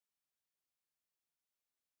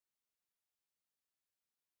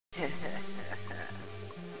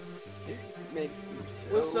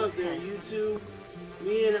What's up there, YouTube?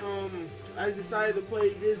 Me and I decided to play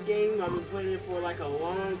this game. I've been playing it for like a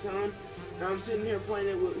long time. Now I'm sitting here playing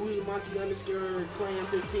it with Uzumaki_Clan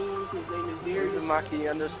 15. His name is Darius.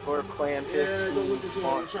 Uzumaki_Clan 15. Yeah, don't listen to him.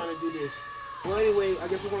 I'm trying to do this. Well, anyway, I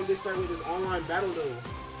guess we're gonna get started with this online battle though.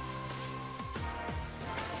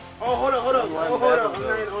 Oh, hold up. I'm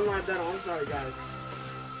not in online battle. I'm sorry, guys.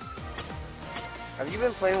 Have you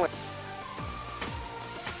been playing with?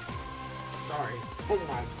 Sorry. Oh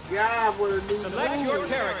my God, what a new Select your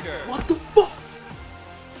character. What the fuck?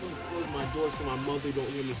 I'm gonna close my door so my mother don't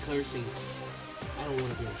hear me cursing. I don't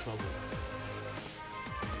want to be in trouble.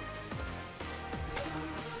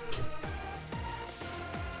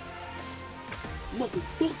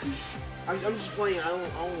 Motherfuckers. I'm just playing. I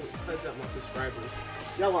don't cuss at my subscribers.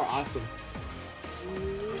 Y'all are awesome.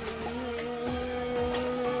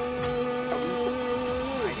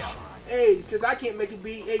 Hey, since I can't make a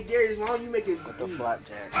beat, hey Darius, why don't you make a beat? The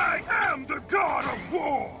flapjack. I am the god of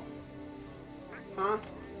war! Huh?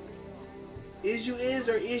 Is you ain't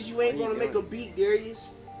gonna make a beat, Darius?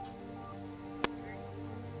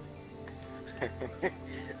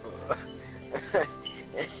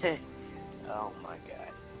 Oh my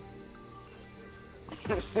God.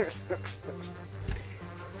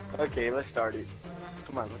 Okay, let's start it.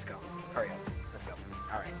 Come on, let's go. Hurry up. Let's go.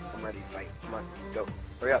 Alright, I'm ready to fight. Come on, go.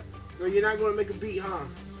 Hurry up. So you're not gonna make a beat, huh?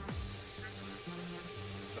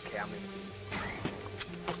 Okay, I'll make a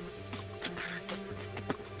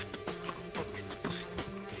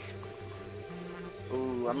beat.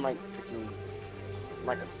 Ooh, I'm like freaking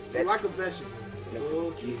like a vegetable. Like a vegetable.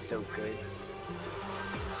 Okay. He's so good.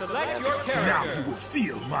 Select your Now character. you will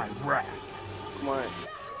feel my wrath. Come on.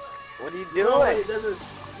 What are you doing? No, it doesn't.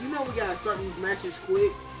 You know we gotta start these matches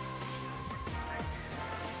quick.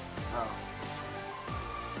 Oh.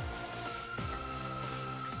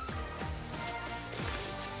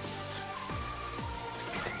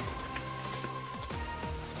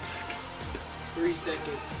 Three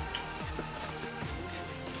seconds.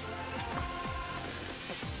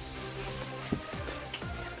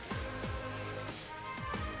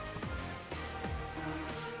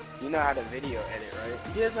 You know how to video edit, right?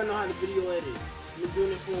 Yes, I know how to video edit. I've been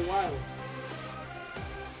doing it for a while.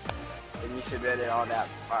 Then you should edit all that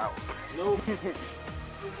out. Nope.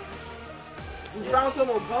 We found some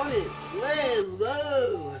opponents.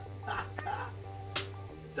 Whoa.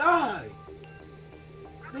 Die.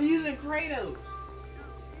 They're using Kratos.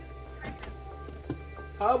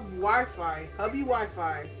 Hubby Wi-Fi,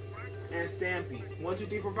 and Stampy. 1, 2,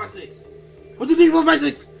 3, 4, 5, 6. 1, 2, 3, 4, 5,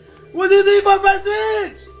 6. 1, 2, 3, 4, 5,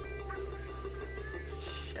 6.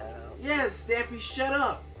 Shut up. Yes, Stampy, shut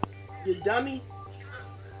up. You dummy.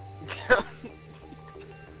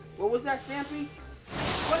 What was that, Stampy?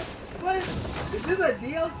 What? Is this a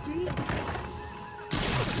DLC?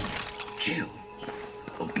 Kill.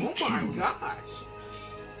 Oh my gosh.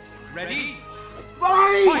 Ready?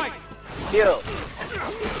 Fight! Fight! Kill.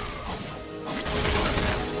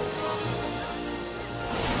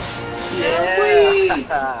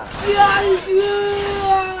 Yeah!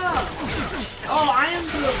 Oh, I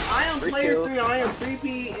am player 3. I am 3P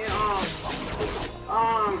and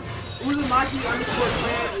Uzumaki_Clan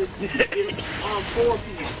is 4P.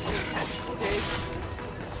 Okay?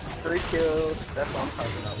 3 kills. That's what I'm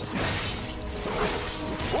talking about.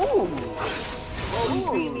 Ooh. Oh, he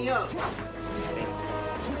beat me up.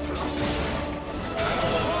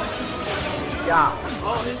 Yeah.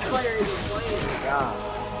 Oh, this player isn't playing. Yeah.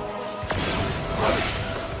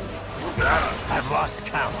 I've lost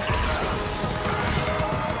count.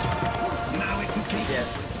 Yes.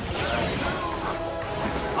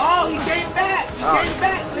 Oh, he came back. He came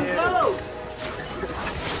back. Let's go.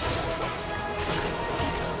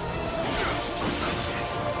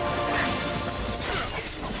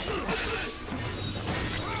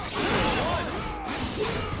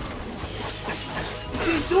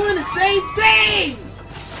 He's doing the same thing!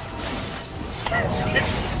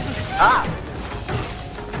 Ah!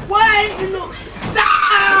 What in the...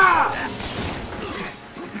 Ah!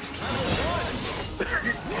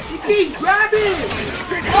 He keeps grabbing!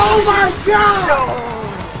 Oh my God!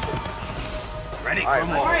 Ready for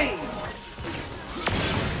more. Right.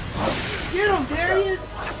 Get him, Darius!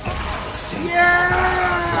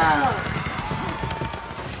 Yeah!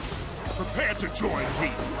 Prepare to join me.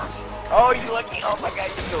 Oh, you lucky. Oh my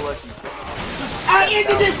God, you're so lucky. I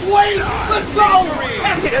ended this way! Let's go!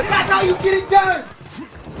 That's how you get it done!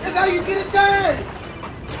 That's how you get it done!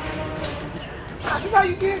 That's how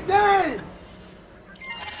you get it done!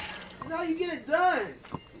 That's how you get it done!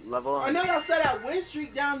 Level up. I know y'all saw that win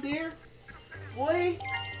streak down there. Boy,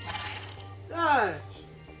 Gosh.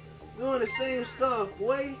 Doing the same stuff,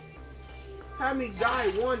 boy. Had me die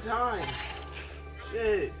one time.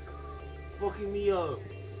 Shit. Fucking me up.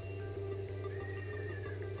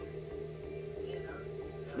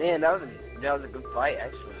 Man, that was a good fight,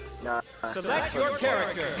 actually. Nah. Select your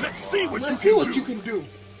character. Let's see what Let's you see can what do. you can do.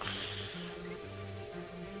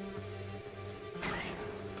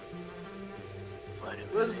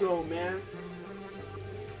 Let's go, man.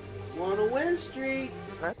 We're on a win streak.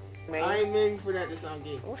 Man. I ain't meant for that to sound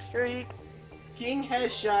gay. Oh, streak. King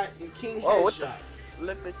headshot and king Oh, what the headshot.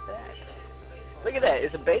 flip is that? Look at that.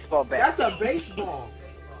 It's a baseball bat. That's a baseball.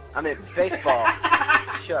 I mean, baseball.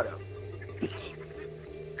 Shut up.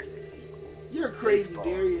 You're crazy, Baseball.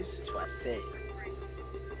 Darius. That's what I said.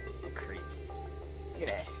 You're crazy. Look at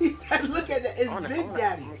that. He said, look at that. It's Big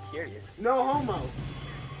Daddy. I'm curious. No homo.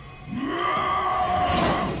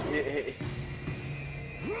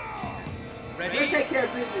 Ready? Let's take care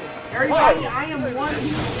of business. Everybody, I am one he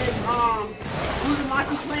is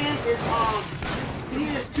Uzumaki clan is he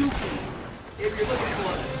is 2P. If you're looking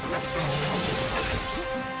for it.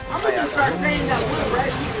 I'm gonna just start saying that we're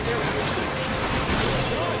red team and everything.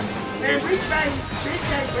 Man, Big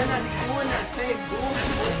Daddy, they're not doing that same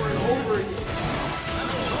bullshit over and over again.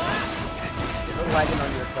 I'm lagging on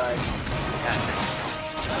your side.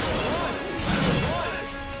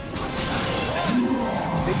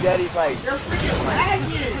 Big Daddy fight. They're freaking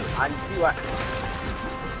lagging.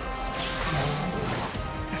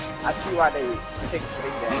 I see why they picked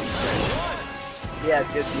Big Daddy. Yeah,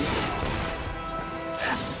 it's good defense.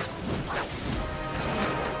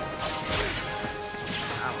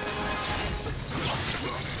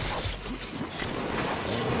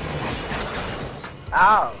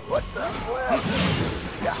 Ow, what the fuck?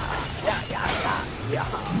 Yeah.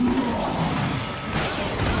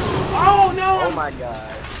 Oh no! Oh my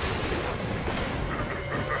god.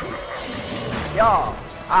 Yo,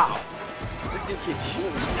 ow. Look at this shit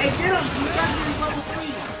shooting. Hey, get him! You got to be level 3.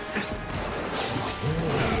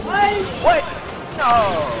 What? What? No.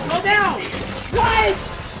 Go down! What?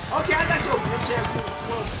 Okay, I got your bitch ass.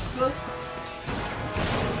 Good.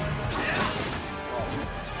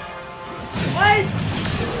 What?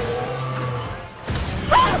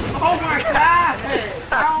 Oh my god! Hey,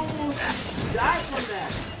 I almost died from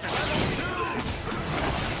that.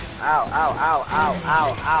 Ow.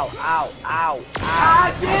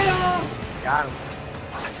 Ah, get him! Got him.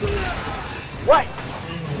 What?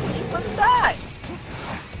 What's that?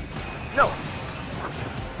 No.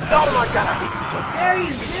 Oh my god. There he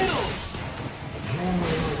is, get him!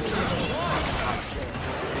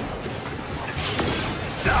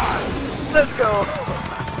 Let's go.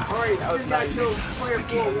 Alright, That was just got nice. killed player 4-1.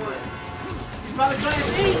 He's about to join the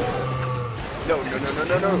team! No.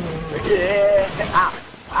 Yeah.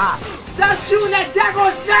 Ah. Stop shooting that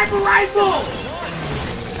daggone sniper rifle!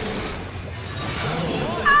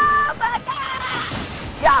 Oh my god.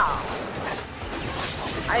 Yeah.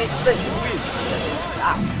 I ain't such a weak.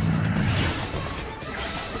 Ah.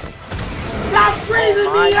 Stop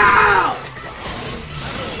freezing me out!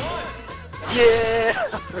 Yeah.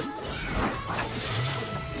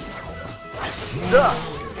 Duh.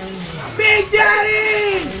 Big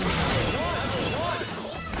Daddy!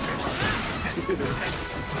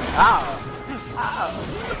 Ow.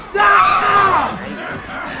 Stop!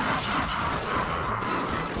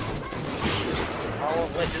 I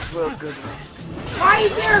won't let this world go to waste. Why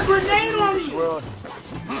is there a grenade on This me? world.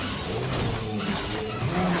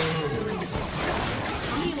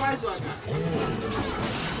 How many lives do I got?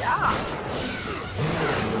 Yeah.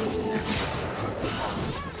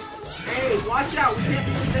 Hey, watch out. We can't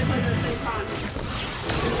be in the same place at the same time.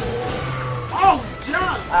 Oh,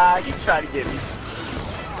 jump! You try to get me.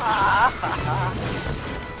 Ow.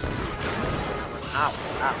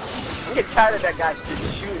 I'm getting tired of that guy just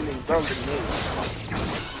shooting and throwing grenades.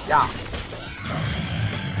 Yeah.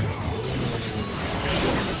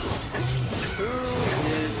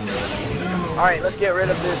 Alright, let's get rid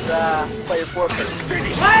of this player 4 person.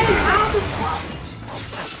 Wait, how the fuck?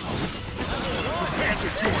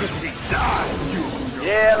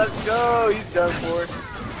 Yeah, let's go. He's done for.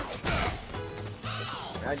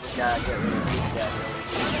 I just gotta get rid of this guy.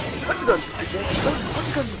 What you gonna do? What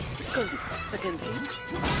you gonna do? Second team?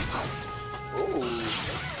 Ooh.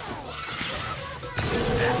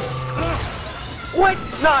 What?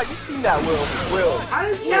 Nah, you seen that, Will. How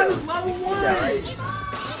does he have his level 1? Yeah, right.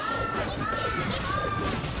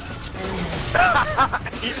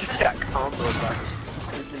 He just got comboed by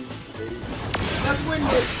freaking Dave. Let's win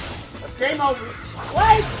this. Game over.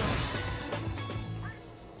 What?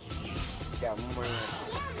 Got more.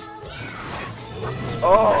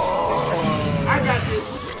 Oh! I got this.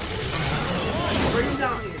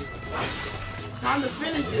 Time to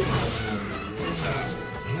finish this.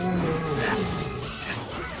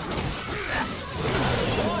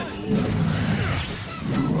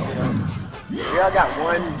 We all got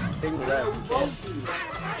one thing left.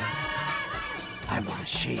 I'm a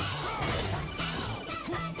machine.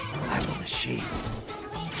 I'm a machine.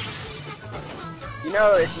 You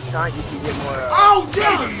know, if you can't, you can get more. Oh,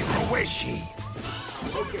 damn! He's a machine.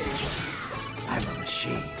 Okay. I'm a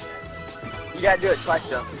machine. You gotta do it twice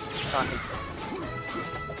though. Talking.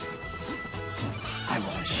 I'm a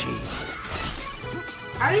machine.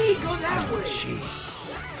 How did he go that I'm a way? machine.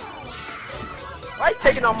 Why are you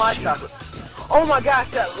taking all my chocolate? Oh my gosh,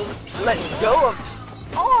 that let go of.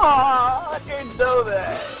 Oh, I didn't know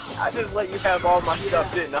that. I just let you have all my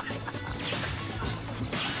stuff, didn't I?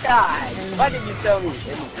 God, why didn't you tell me?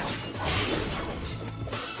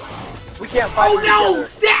 We can't fight Oh no! together.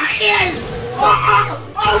 That is!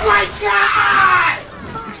 Oh my god!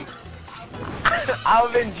 I'll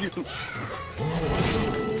avenge you.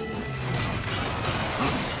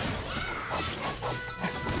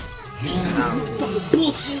 Fucking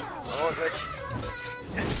bullshit!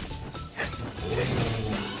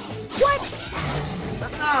 What?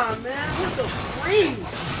 Nah, man, what the freak?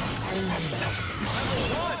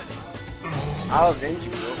 I'll avenge you,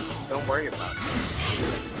 bro. Don't worry about it.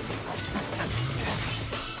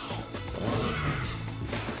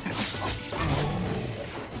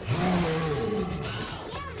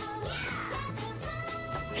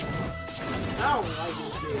 I don't like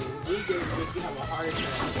this game. These games make you have a heart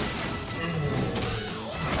attack.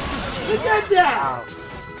 Look at that! Ow.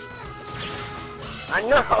 I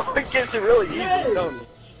know, it gets really easy, Yes. don't it?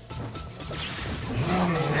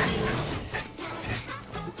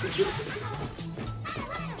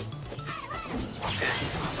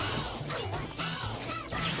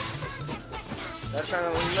 That's kind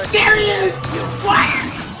of There he is! What?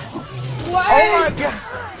 What? Oh my god!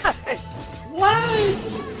 What?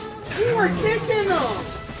 We were kicking him!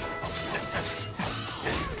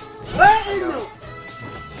 What in the...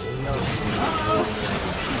 No. Uh-oh.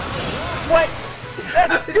 What?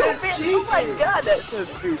 That's stupid! That's Oh my cheating. god, that's so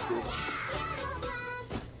stupid.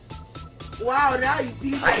 Wow, now you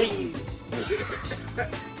see I hate you.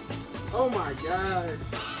 Oh my god.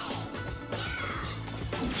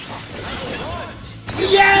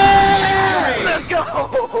 Yeah! Let's go!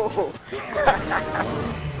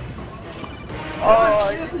 Oh,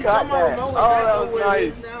 you got that. Oh, that was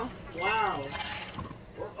nice. Wow.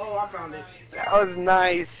 Oh, I found it. That was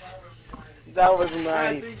nice. That was I had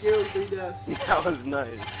nice. 3 kills, 3 deaths. That was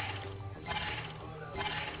nice.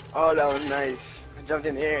 Oh, that was nice. I jumped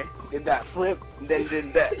in the air, did that flip, then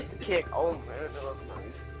did that kick. Oh man, that was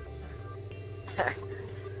nice.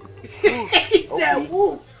 He said,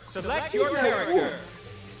 woo! Select your character.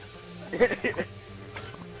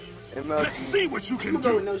 Let's see what you I'm can gonna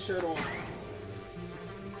go with do. no shirt on.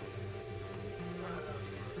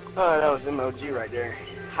 Oh, that was MLG right there.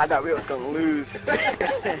 I thought we was gonna lose.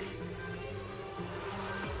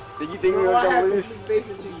 Did you think we Bro, were I gonna had lose? complete faith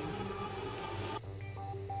into you.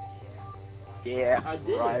 Yeah, I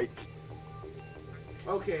did. right.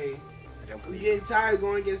 Okay. I don't I'm believe getting tired of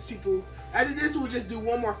going against people. After this, we'll just do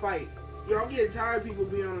one more fight. Yo, I'm getting tired of people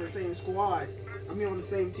being on the same squad. I mean, on the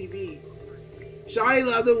same TV. Shawty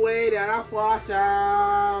love the way that I floss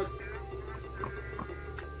out.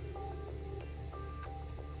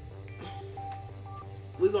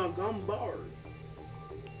 We gonna gumbard.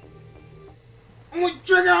 I'm with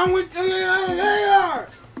Trigger, I'm with Trigger.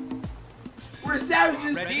 We're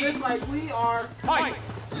savages Ready? just like we are. Fight!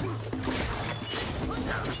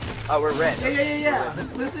 Oh, we're red. Yeah.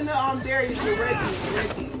 Listen to Darius, the red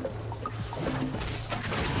team.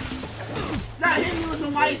 It's not hitting you with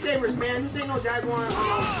some lightsabers, man. This ain't no Jaguar,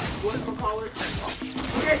 whatchamacallit.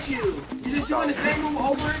 Look at you. You're just doing the same move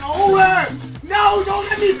over and over. No, don't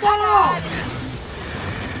let me fall.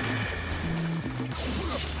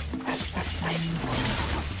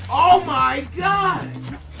 Oh my god.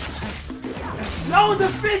 No, the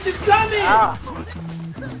fish is coming. Ah.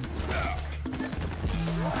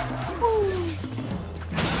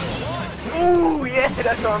 Ooh, yeah,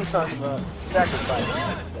 that's what I'm talking about. Sacrifice.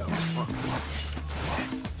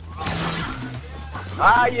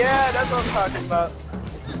 Ah, yeah, that's what I'm talking about.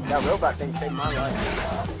 That robot thing saved my life.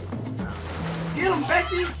 Get him,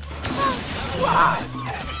 Betsy. Wow.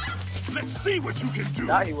 Let's see what you can do.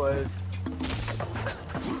 Thought he was.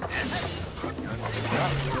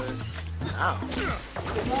 Ow.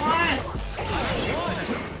 Come on.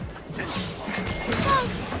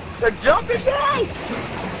 The jumping guy!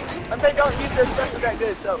 But they don't use their special that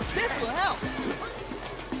good, so. This will help.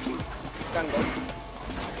 Gun go.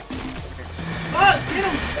 Fuck, get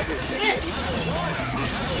him! Shit!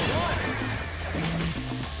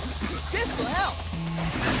 This will help.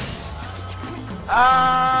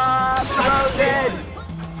 Ah, Frozen!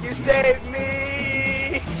 You saved me!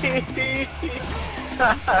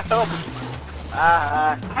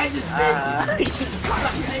 I just saved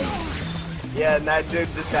you. Yeah, and that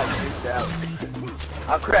dude just got freaked out.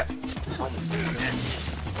 Oh crap!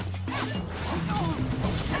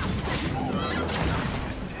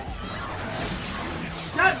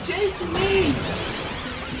 Stop chasing me!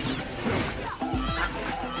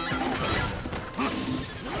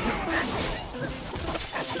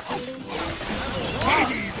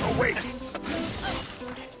 Hades awaits.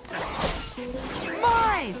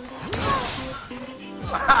 Mine.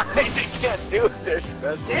 I can't do this.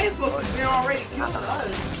 They're supposed to be already killed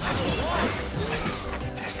us.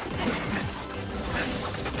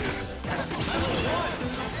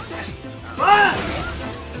 Fuck!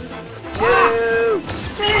 Dude!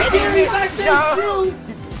 Man, give me back that too!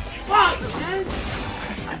 Fuck, man!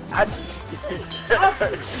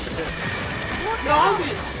 No, I'm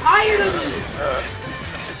getting tired of it!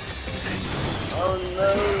 Oh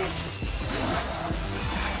no!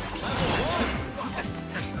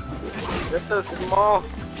 They're so small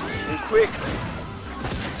and quick.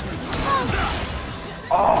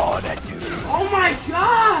 Oh, that dude! Oh my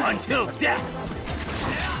god! Until death.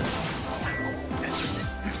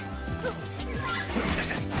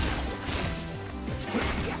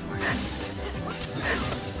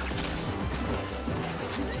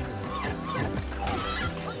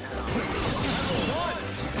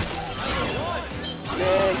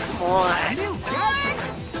 Man, come on!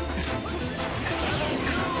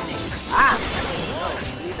 Ah! No,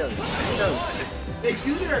 he doesn't. They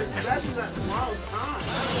do their specials at tomorrow's time.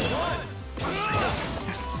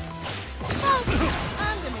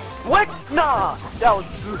 What? Nah! That was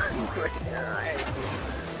good.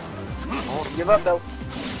 I won't give up though.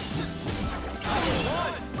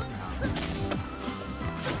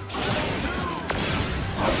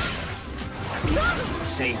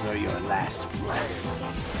 Savor your last breath.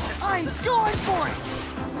 I'm going for it.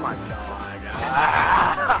 Oh my god.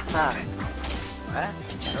 Ah.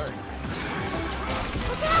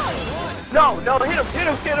 No, no, hit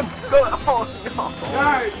him. Go. Oh no.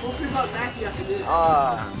 Alright, we'll pick up Mackie after this.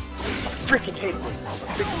 Freaking hate this.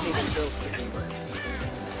 So freaking much.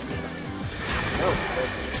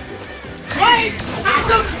 Wait! I'm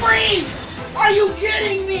the free! Are you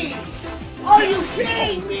kidding me? Are you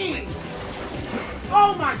kidding me?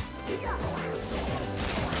 Oh my...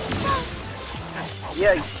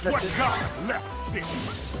 Yeah, What god left this?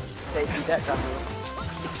 They see that coming.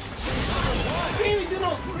 Can't even do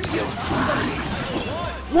no free.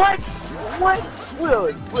 What?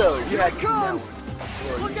 Will, you had to comes.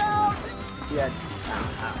 Look out! You had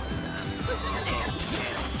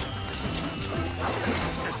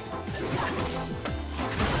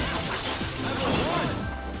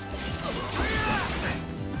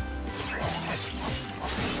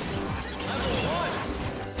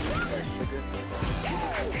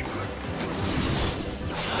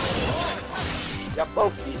Y'all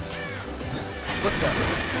both need it. What's up?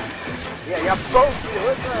 Yeah, y'all both need it.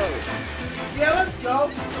 What's up? Yeah, let's go.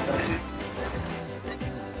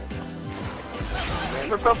 Man,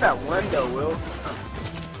 rip up that window, Will.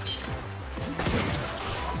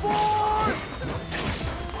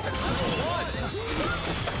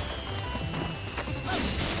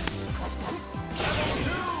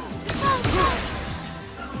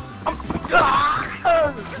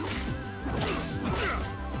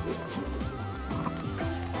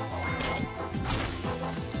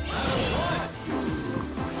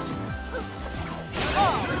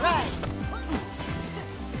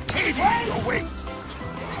 Hades awaits.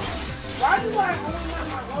 Why do I only have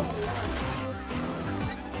my level 1?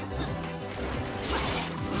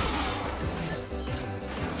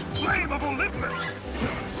 Flame of Olympus.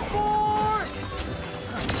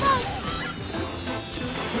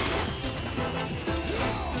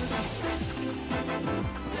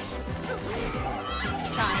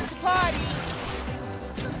 Time to party.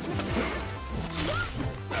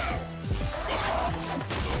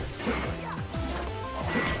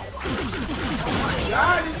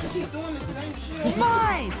 God, they just keep doing the same shit.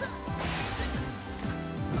 Mine.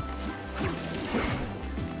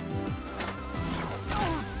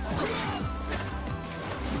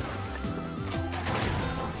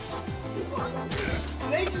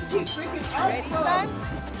 They just keep picking up. Ready, son?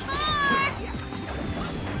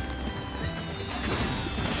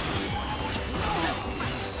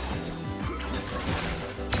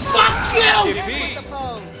 Fuck you! TV. The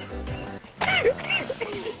pose.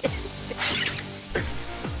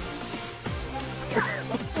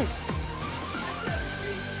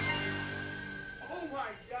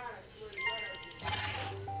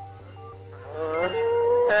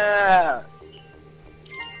 Yeah.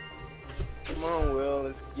 Come on, Will.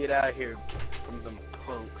 Let's get out of here from them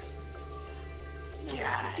punks.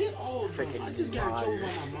 Yeah. Get all of them. Freaking I just got in trouble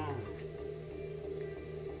liar. by my mom.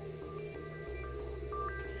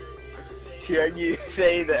 Should you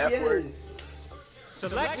say the F word? Yes.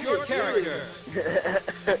 Select your character.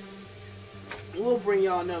 We'll bring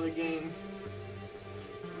y'all another game.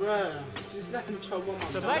 Bruh, just got in trouble by my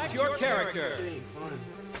mom. Select your character. It ain't fun.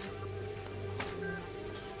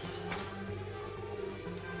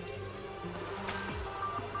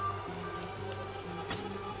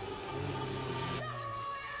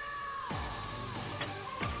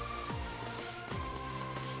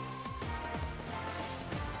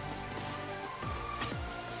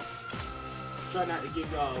 Try not to give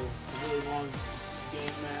y'all a really long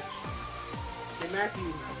game match. Hey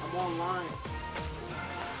Matthew, I'm online.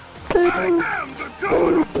 I am the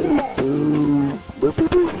god of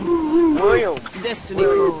war! William. Destiny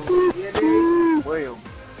rules. Yeah, Dave. William.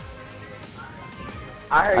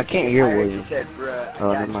 I heard I can't you, hear I heard William. You said, bruh, Oh,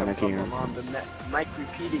 I got never mind, I trouble can't from hear my him. mom. The mic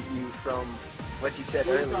repeated you from what you said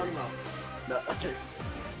What are you earlier. talking about? No,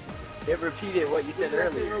 it repeated what you What said did I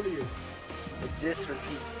say earlier. earlier? It just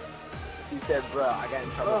repeats. You said, bruh, I got in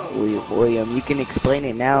trouble. Oh. William, you can explain it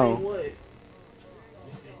Wait, now. what?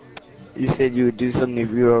 You said you would do something if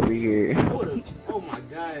you were over here. I would've. Oh my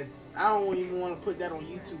god. I don't even want to put that on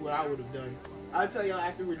YouTube what I would have done. I'll tell y'all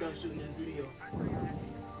after we're done shooting this video.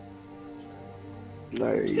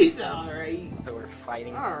 Like, He's alright. So we're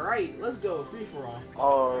fighting. Alright, let's go. Free for all.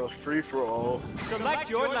 Oh, free for all. Select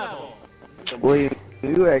your level. William,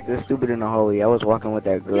 you were acting stupid in the hallway. I was walking with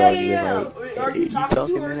that girl. Yeah, and you yeah, were yeah. like, Are you talking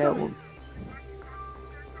to her or that something? one?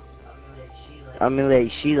 I mean,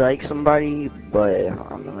 like, she likes somebody, but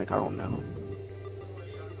I mean, like, I don't know.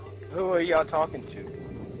 Who are y'all talking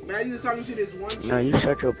to? Matthew was talking to this one chick. No, you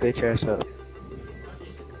shut your bitch ass up.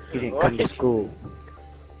 You didn't come to school.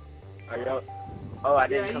 Are y'all? Oh, I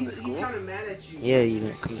didn't Yeah, come to he's school. kind of mad at you. Yeah, you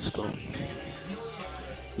didn't come to school.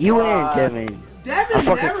 You and Devin. Devin I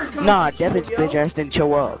fucking, never comes nah, to school, Devin's yo. bitch ass didn't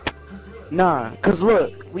show up. Nah, cause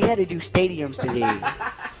look, we had to do stadiums today.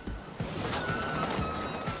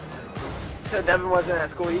 So Devin wasn't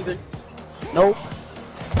at school either? Nope.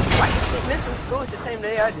 Why you missing school at the same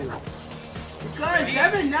day I do? Because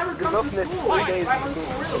Devin never both comes to missed school. 3 days Like, of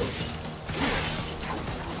for real.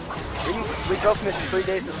 We both missed 3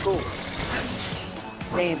 days of school.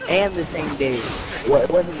 Same and the same day. Well, it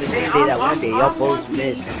wasn't the same day that one day. Y'all both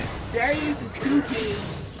missed. Darius is 2 teams.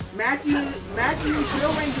 Matthew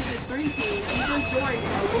Drill Rangers is 3 teams. He just joined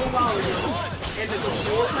a little while ago. And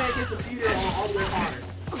we're playing against the computer on all the way hard.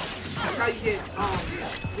 That's how you get,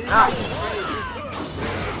 this is how you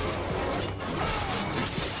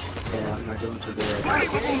Yeah, I'm not doing too good.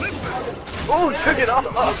 Oh, took it off!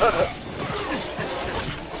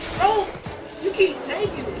 Oh, you keep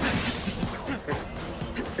taking it.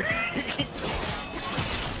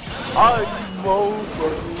 I'm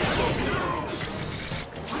over.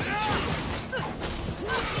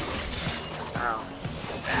 Ow.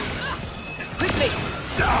 Quickly!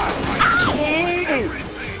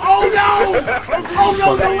 Oh no! Oh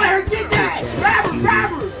no, don't let her get that! Grab her, grab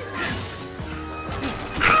her!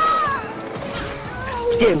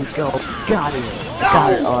 There we go. Got it. No!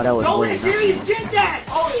 Got it. Oh, that was Don't way let Darius get that!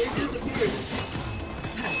 Oh, it disappeared.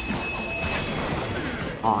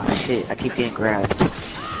 Oh shit, I keep getting grabbed.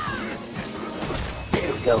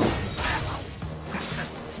 There we go.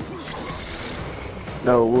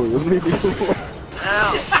 No, William.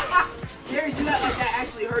 Ow! Gary, do that like that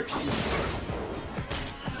actually hurts you.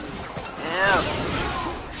 Ow!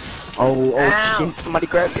 Oh, Ow. shit, somebody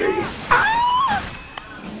grabbed Darius. Ow!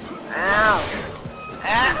 Ow!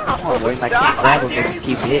 Oh, William, I can't grab him because he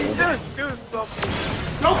keeps hitting. Do something!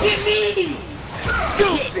 Don't get me!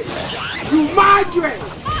 Stupid! You migrate!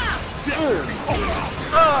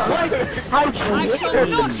 I shall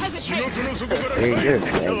not hesitate. There you go,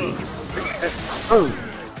 Oh,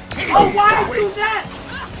 Oh, why do that?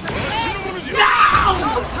 No!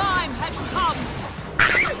 Your time has come.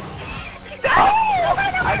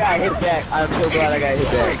 I got hit back. I'm so glad I got hit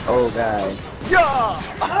back. Oh, God. Yeah!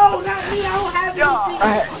 Oh, not me, I don't have anything.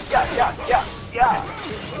 Yeah!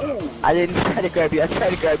 I didn't try to grab you. I tried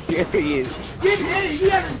to grab Darius. Get in, he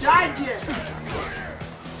hasn't died yet.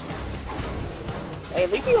 Hey,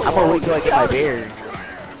 leave me alone. I'm gonna wait till I get my bear.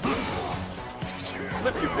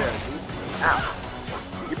 Flip your bear, dude. Ow.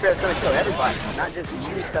 Your bear's gonna kill everybody, not just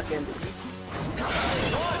you stuck in the heat.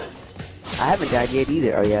 I haven't died yet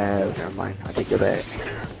either. Oh, yeah, I have. Never mind. I'll take it back.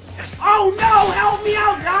 Oh no, help me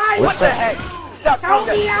out, guys! What the heck? Stop Help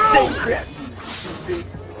doing me that out! same crap, you stupid.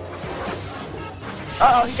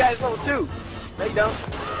 Uh-oh, he got his level 2. No, you don't.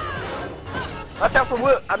 Watch out for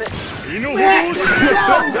Whip. I mean, Man, no!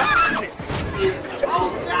 Oh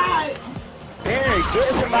God! Barry, get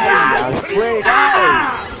somebody. I swear to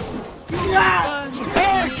God. Yeah!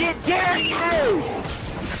 Barry, get Jerry too.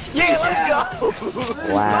 yeah, let's go.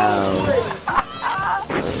 Wow.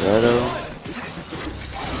 Little.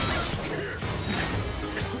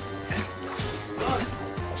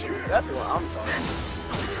 That's what I'm talking.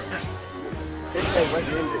 This thing went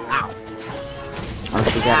into. Ow. Oh,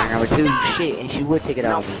 she got her number 2. Shit, and she would take it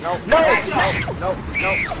out of me. No.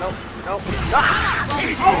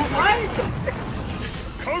 Oh, what?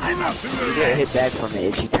 You get hit back from it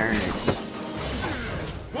if she turns.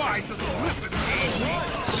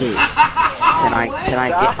 Shit. Can I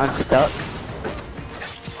get unstuck?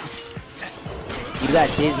 You got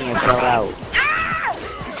dizzy and fell out.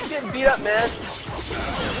 You're getting beat up, man.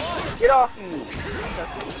 Get off me.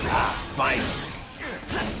 Fight.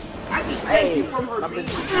 I can take you from her feet.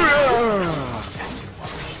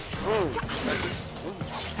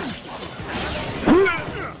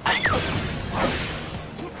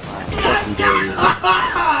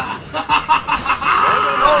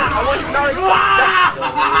 I want to start.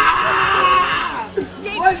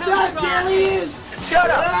 What's up, Darius? Shut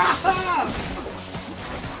up.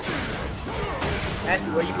 Man,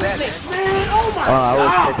 Matthew, where you at, man? oh my Oh, I was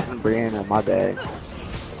God. texting Brianna, my bad.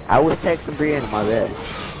 I was texting Brianna, my bad.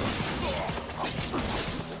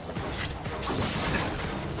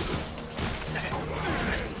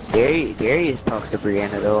 Darius talks to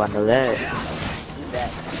Brianna though, I know that.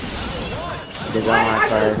 The guy on my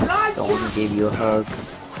class, the one who gave you a hug.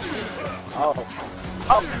 Oh.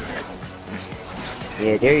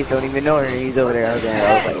 Yeah, Darius don't even know her, he's over there hugging her.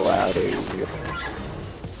 I was like, wow, Darius.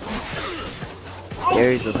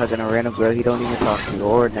 Darius was hugging a random girl he don't even talk to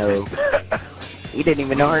or know. He didn't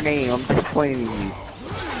even know her name, I'm disappointed in you.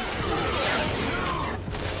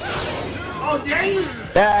 Oh, Darius.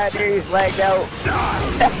 Ah, Darius lagged out.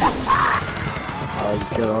 Oh, you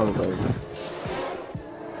killed all of us.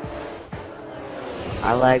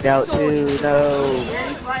 I lagged out too, no.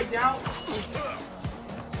 Darius lagged out.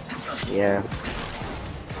 Yeah.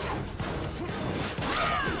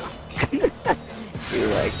 You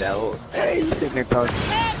lagged out. Hey, you sitting there talking.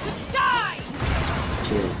 Prepare to die!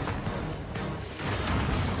 Shit.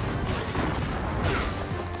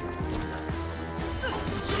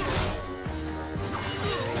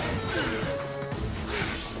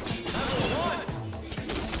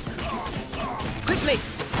 Quickly!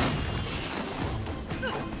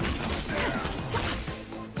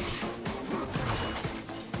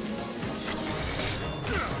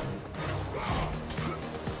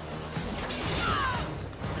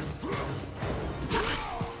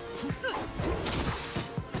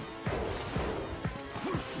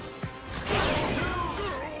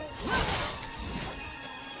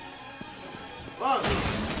 Fuck.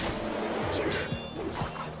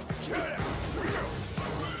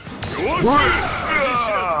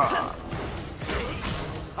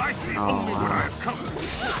 I see Oh, only what wow. I have come to.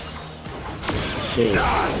 Shit.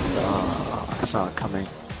 Oh, I saw it coming.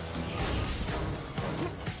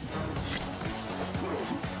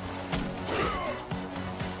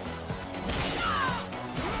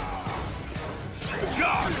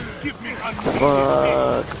 God, give me unlimited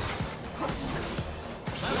Fuck.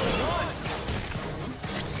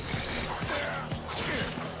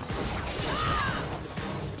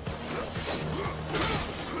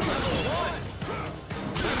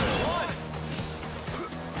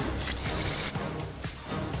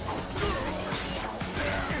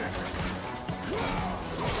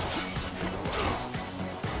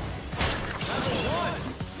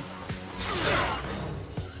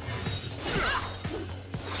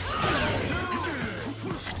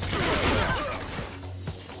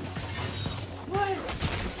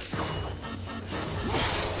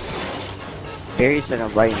 Darius didn't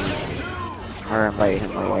invite me. Or invite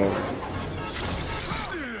him away.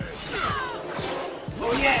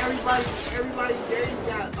 Oh yeah, everybody, Darius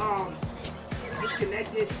got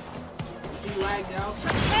disconnected. He lagged out.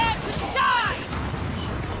 Prepare to die!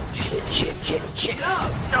 Shit.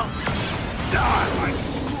 No. die! I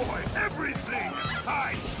destroy everything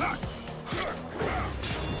I touch!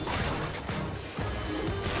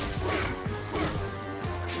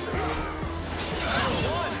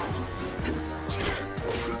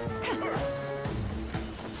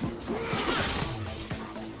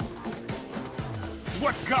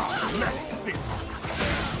 What god left this?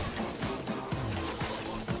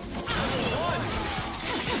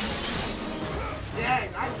 Dang,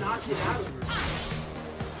 I knocked it out of her.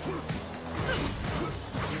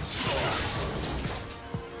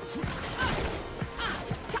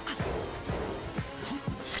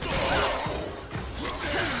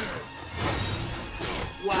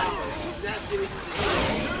 Jimmy.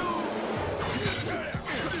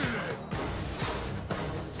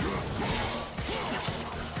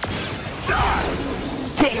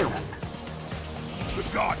 Damn! The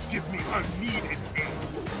gods give me unneeded aid.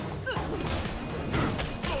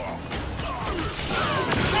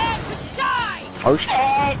 Prepare to die! Oh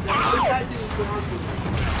shit!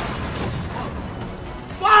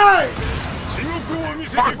 Fine!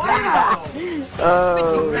 Wow!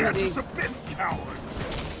 Oh. That's just a bit coward.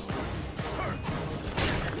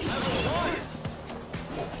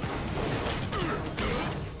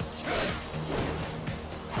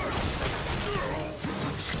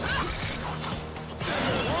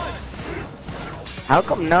 How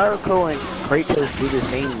come Naruto and Kratos do the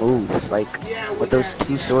same moves, like Yeah, with those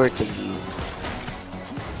two sword thingies?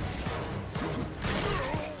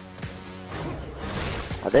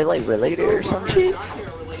 Are they like related or some shit?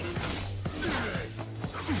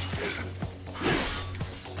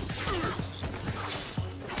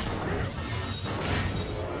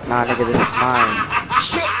 Nah, nigga, this is mine.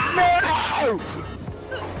 Shit, no!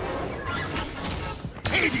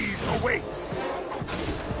 Hades awaits.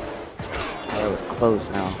 Oh, it's closed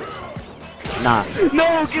now. Nah.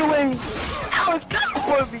 No, get away! That was good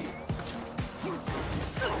for me!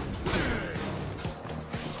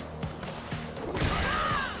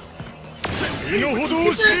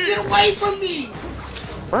 Get away from me!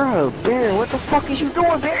 Bro, Bear, what the fuck is you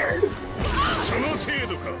doing, Bear?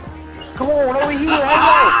 Come on, over here, hello!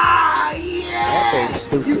 Ah, That yeah! thing's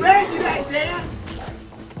stupid. You better do that dance!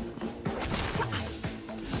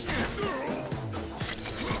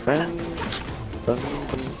 Bum, bum,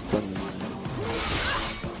 bum, bum.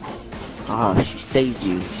 Ah, she saved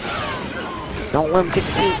you. Don't let him get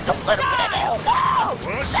the piece. Don't let him get it out. No!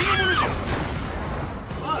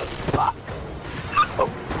 Fuck. Oh.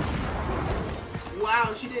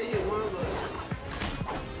 Wow, she didn't hit one of us.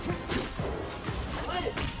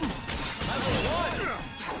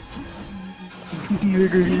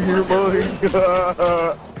 Nigga, you're mine.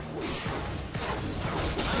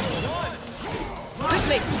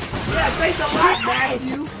 Quickly! Yeah, thanks a lot,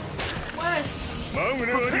 Matthew! What?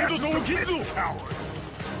 Prepare to submit, coward.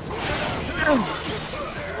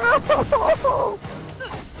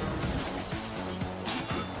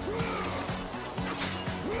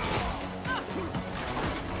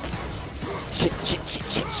 Shit, shit, shit,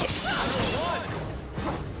 shit, shit.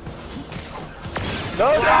 No,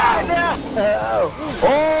 no, no!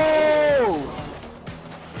 Oh!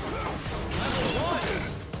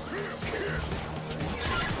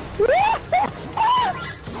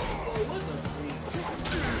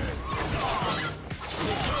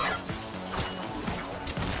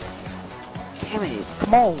 Damn it,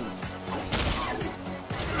 come on!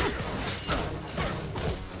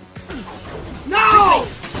 No!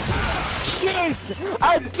 Shit!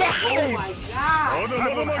 Again! Oh my god!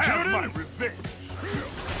 I will have my revenge.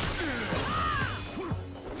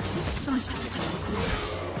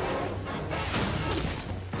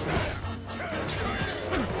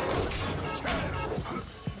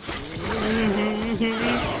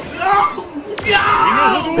 No!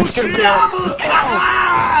 No! Let's get him down. Let's get him.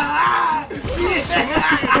 Ah!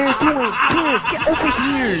 Get over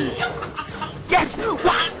here! Yes!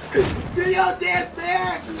 What? Do your dance,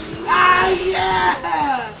 man! Ah,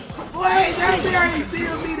 yeah! Wait, that bear ain't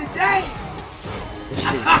seeing me today!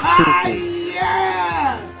 Ah,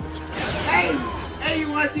 yeah! Hey! Hey, you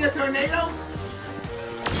wanna see a tornado?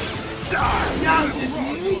 No, it's just me!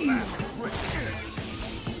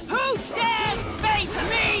 Who dares face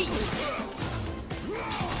me?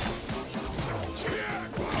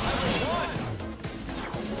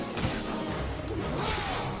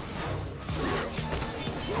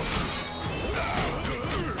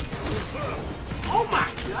 Oh my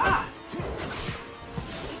god!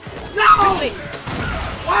 No!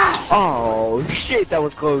 Wow! Oh shit, that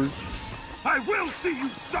was close. I will see you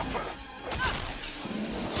suffer.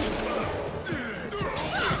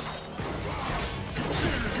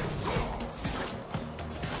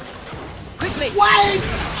 Quickly! Wait!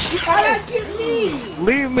 How did that get me?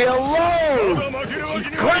 Leave me alone!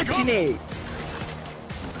 He's clutching it!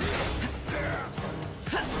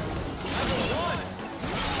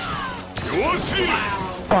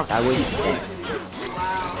 Fuck, I wasted it.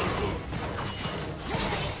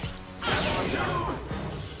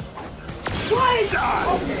 What?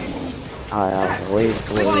 Okay. Oh, that was a waste.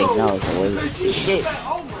 Wait, that was a waste. Shit,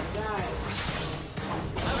 Oh my god.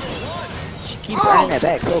 she keeps running that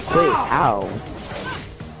back so quick. Ow.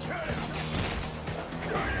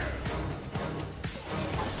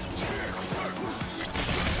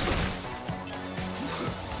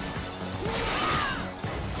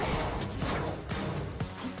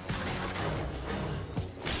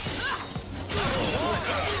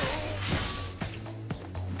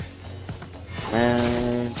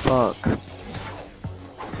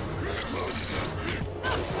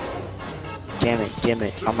 Jam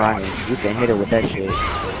it. I'm running. You can hit it with that shit.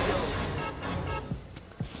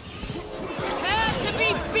 Prepare to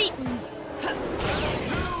be beaten.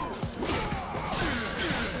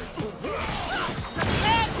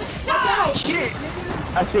 Prepare to die. Shit!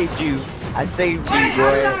 I saved you. I saved you,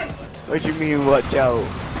 boy. What you mean, watch out?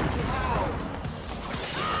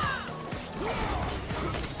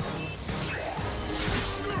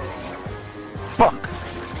 Fuck!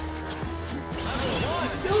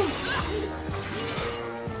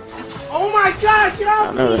 Oh my god, get I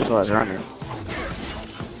off know me! that's why I was running.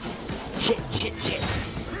 Shit.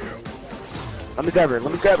 Let me grab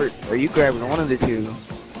her. Or you grab her, one of the two.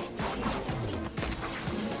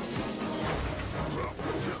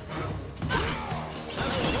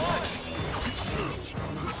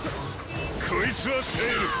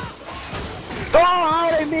 Oh, how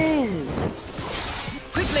did I miss?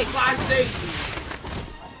 Quickly. I saved you.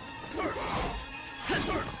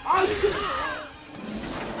 Oh, you could...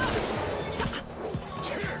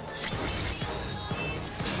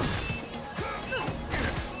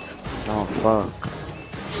 Oh, fuck.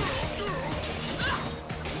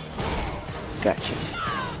 Gotcha.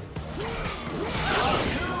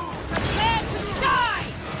 Prepare to die.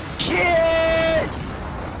 Shit!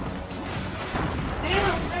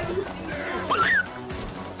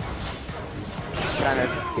 Trying to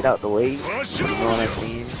get out the way. You know what I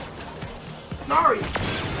mean? Sorry.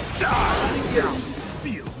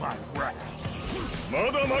 Feel my wrath.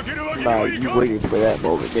 Nah, you waited for that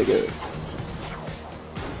moment, nigga.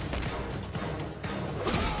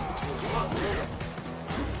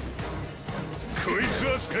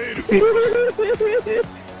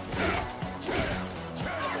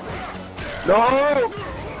 No! No!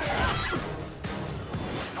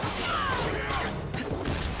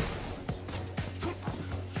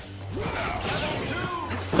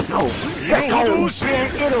 No! Get him!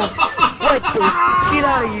 What the? Get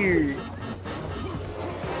out of here!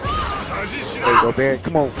 There you go, Barry.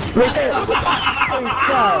 Come on. Right there! Oh,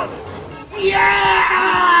 God.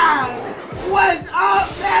 Yeah! What's up,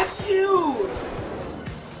 Matthew?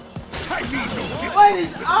 What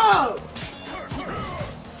is up?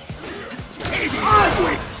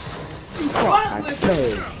 Fuck, I tell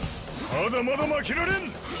you.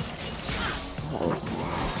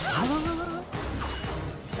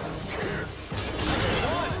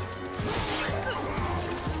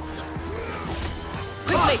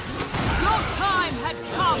 Quickly. Your time had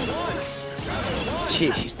come.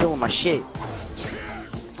 Shit, she's stealing my shit.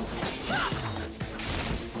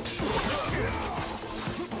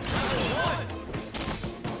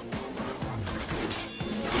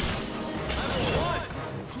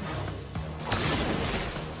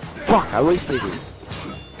 Fuck, I wasted it.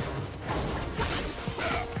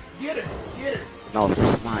 Get her. No, this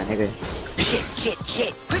is mine, nigga.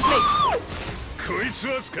 Shit. Quickly.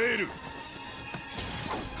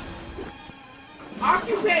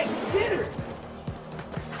 Occupy. Get her.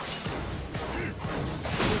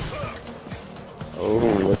 Oh,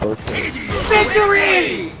 what those things?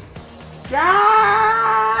 Victory!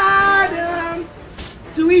 Got him!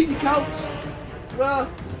 Too easy, coach. Well,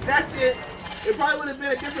 that's it. It probably would have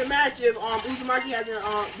been a different match if Uzumaki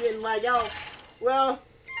hasn't didn't lag out. Well,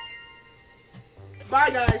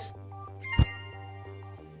 bye guys.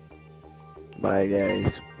 Bye, guys.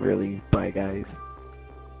 Really, bye, guys.